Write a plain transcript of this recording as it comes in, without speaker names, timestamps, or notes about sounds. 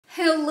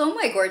Hello,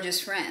 my gorgeous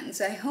friends.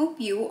 I hope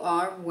you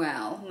are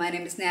well. My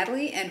name is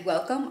Natalie and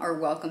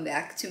welcome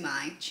back to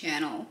my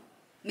channel.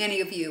 Many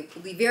of you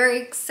will be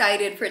very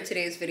excited for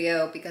today's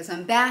video because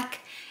I'm back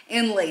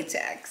in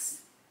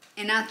latex.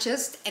 And not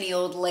just any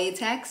old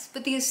latex,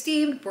 but the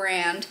esteemed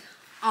brand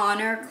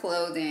Honor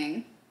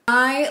Clothing.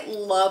 I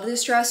love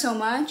this dress so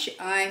much,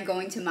 I'm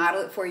going to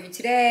model it for you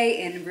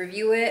today and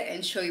review it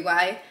and show you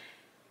why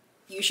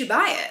you should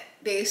buy it,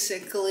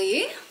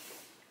 basically.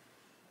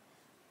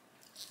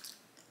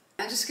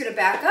 I'm just gonna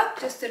back up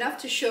just enough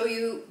to show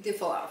you the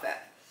full outfit.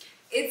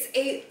 It's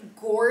a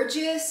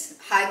gorgeous,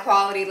 high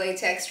quality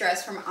latex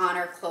dress from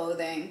Honor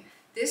Clothing.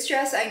 This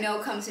dress I know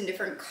comes in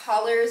different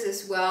colors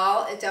as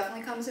well. It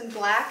definitely comes in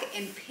black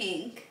and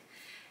pink.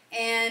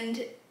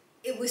 And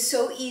it was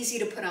so easy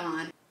to put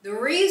on. The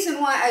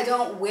reason why I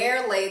don't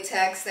wear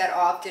latex that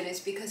often is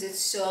because it's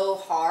so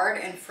hard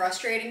and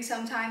frustrating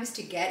sometimes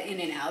to get in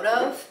and out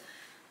of.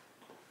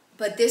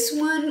 But this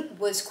one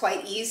was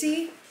quite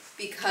easy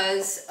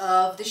because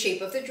of the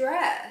shape of the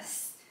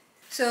dress.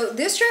 So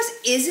this dress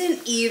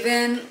isn't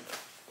even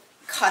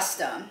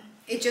custom.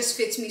 It just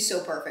fits me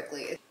so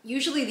perfectly.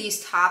 Usually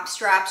these top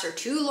straps are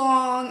too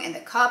long and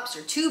the cups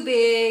are too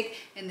big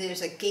and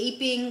there's a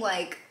gaping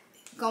like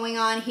going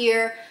on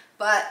here,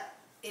 but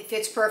it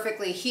fits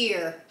perfectly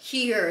here,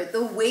 here.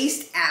 The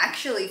waist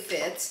actually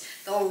fits.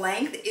 The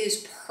length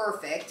is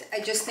perfect.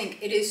 I just think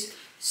it is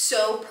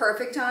so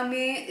perfect on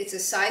me. It's a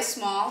size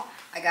small.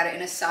 I got it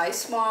in a size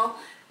small.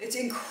 It's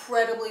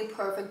incredibly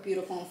perfect,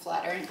 beautiful, and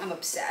flattering. I'm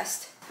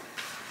obsessed.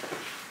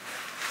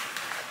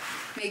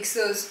 Makes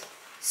those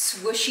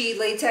swooshy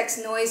latex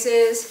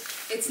noises.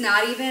 It's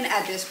not even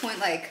at this point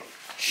like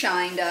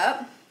shined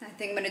up. I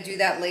think I'm gonna do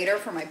that later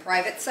for my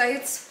private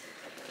sites.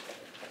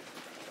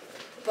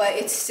 But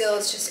it's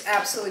just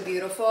absolutely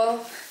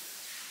beautiful.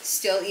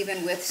 Still,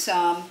 even with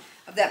some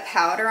of that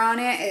powder on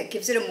it, it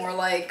gives it a more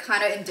like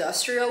kind of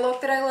industrial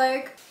look that I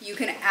like. You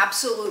can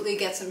absolutely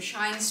get some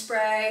shine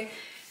spray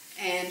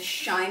and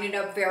shine it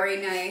up very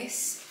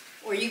nice,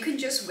 or you can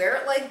just wear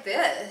it like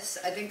this.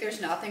 I think there's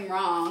nothing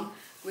wrong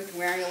with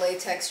wearing a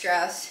latex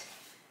dress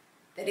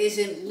that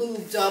isn't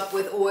lubed up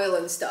with oil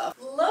and stuff.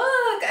 Look,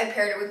 I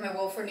paired it with my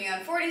Wolfer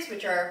Neon 40s,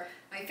 which are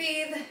my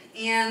fave,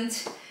 and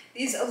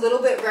these a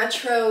little bit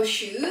retro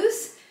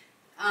shoes,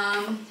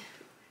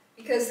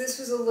 because this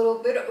was a little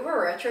bit of a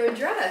retro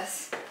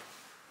dress.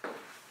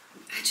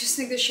 I just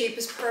think the shape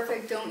is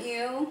perfect, don't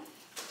you?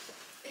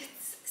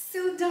 It's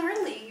so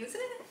darling, isn't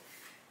it?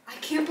 I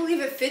can't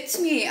believe it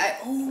fits me. I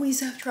always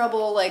have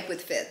trouble like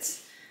with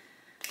fits.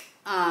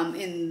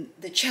 In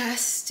the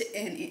chest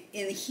and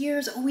in here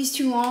is always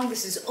too long.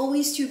 This is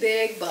always too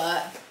big,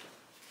 but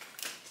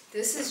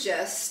this is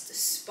just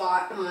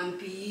spot on,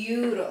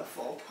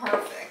 beautiful,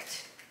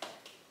 perfect.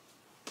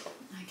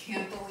 I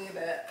can't believe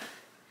it.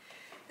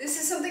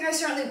 This is something I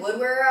certainly would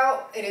wear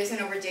out. It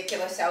isn't a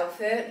ridiculous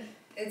outfit.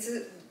 It's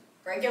a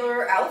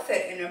regular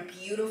outfit in a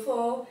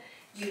beautiful,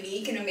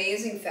 unique, and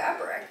amazing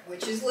fabric,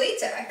 which is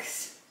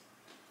latex.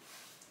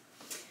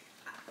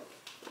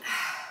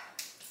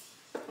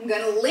 I'm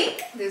going to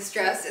link this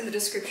dress in the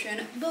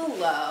description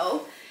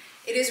below.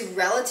 It is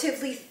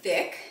relatively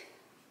thick,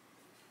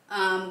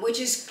 which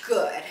is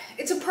good.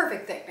 It's a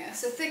perfect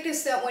thickness. A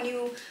thickness that when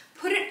you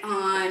put it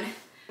on,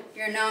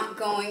 you're not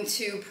going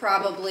to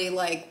probably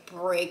like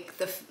break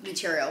the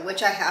material,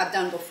 which I have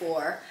done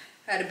before.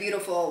 I had a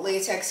beautiful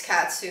latex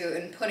catsuit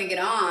and putting it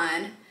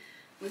on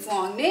with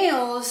long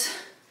nails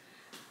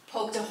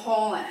poked a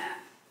hole in it.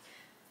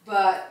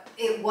 But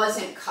it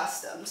wasn't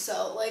custom.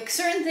 So like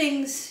certain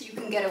things you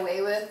can get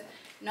away with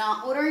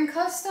not ordering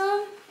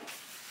custom.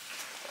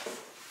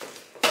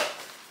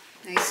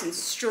 Nice and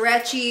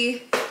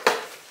stretchy.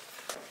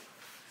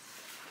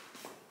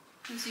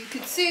 As you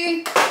can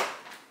see.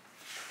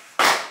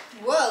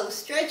 Whoa,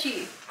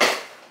 stretchy.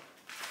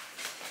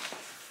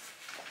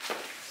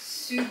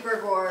 Super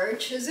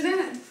gorgeous, isn't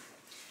it?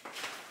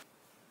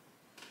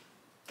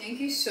 Thank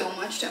you so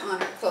much to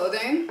Honor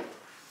Clothing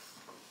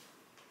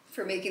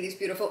for making these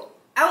beautiful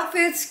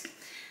outfits.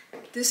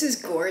 This is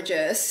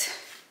gorgeous.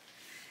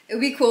 It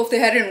would be cool if they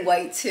had it in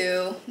white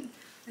too.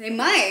 They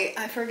might,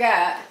 I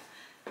forget.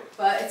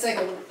 But it's like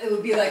it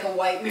would be like a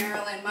white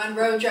Marilyn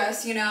Monroe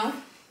dress, you know?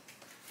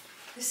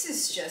 This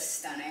is just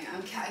stunning.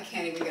 I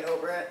can't even get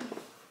over it.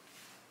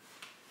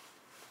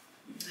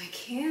 I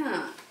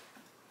can't.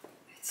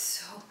 It's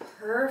so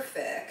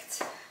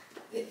perfect.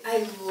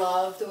 I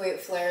love the way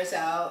it flares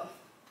out.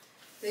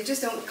 They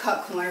just don't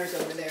cut corners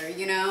over there,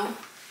 you know?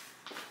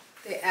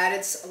 They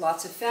added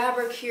lots of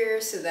fabric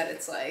here so that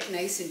it's like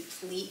nice and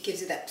pleat,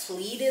 gives it that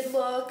pleated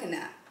look and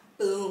that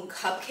boom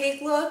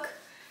cupcake look.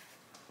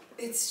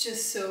 It's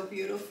just so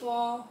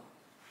beautiful.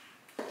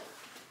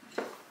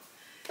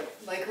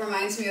 Like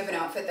reminds me of an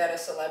outfit that a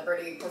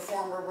celebrity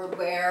performer would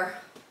wear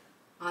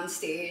on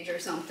stage or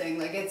something.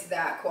 Like it's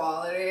that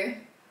quality.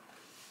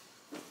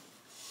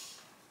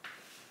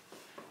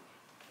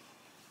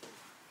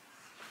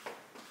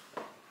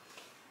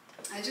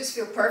 I just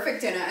feel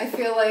perfect in it. I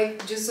feel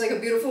like just like a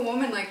beautiful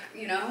woman, like,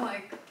 you know,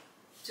 like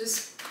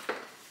just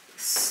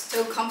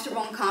so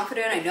comfortable and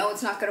confident. I know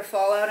it's not gonna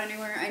fall out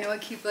anywhere. I know I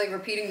keep like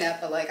repeating that,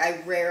 but like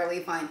I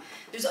rarely find,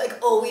 there's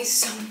like always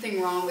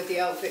something wrong with the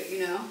outfit, you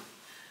know?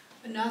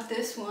 But not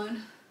this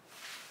one.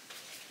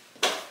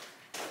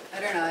 I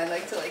don't know, I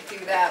like to like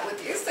do that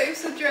with these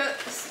types of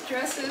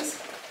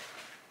dresses.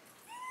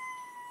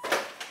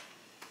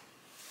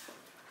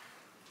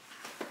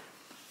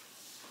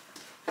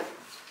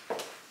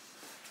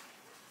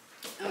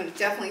 I'm gonna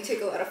definitely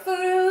take a lot of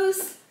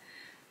photos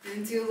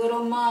and do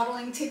little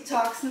modeling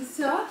TikToks and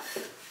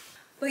stuff.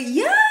 But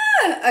yeah,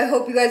 I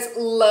hope you guys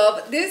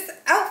love this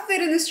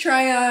outfit and this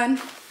try-on.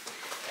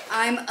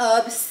 I'm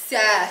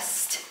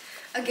obsessed.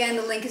 Again,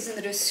 the link is in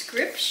the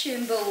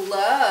description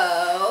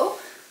below.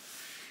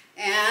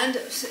 And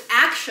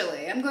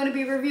actually, I'm going to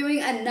be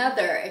reviewing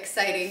another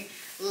exciting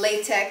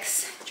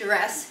latex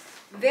dress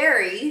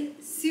very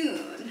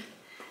soon.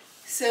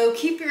 So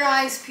keep your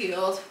eyes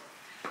peeled.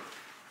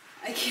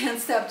 I can't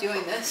stop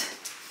doing this.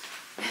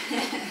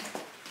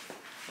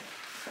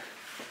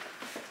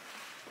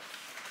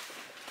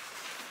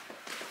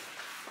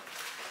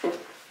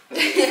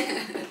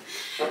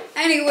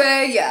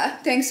 Anyway, yeah,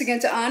 thanks again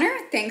to Honor.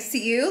 Thanks to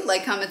you.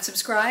 Like, comment,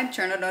 subscribe,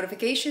 turn on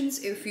notifications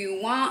if you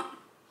want.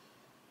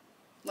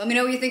 Let me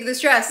know what you think of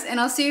this dress, and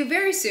I'll see you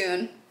very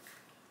soon.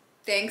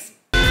 Thanks.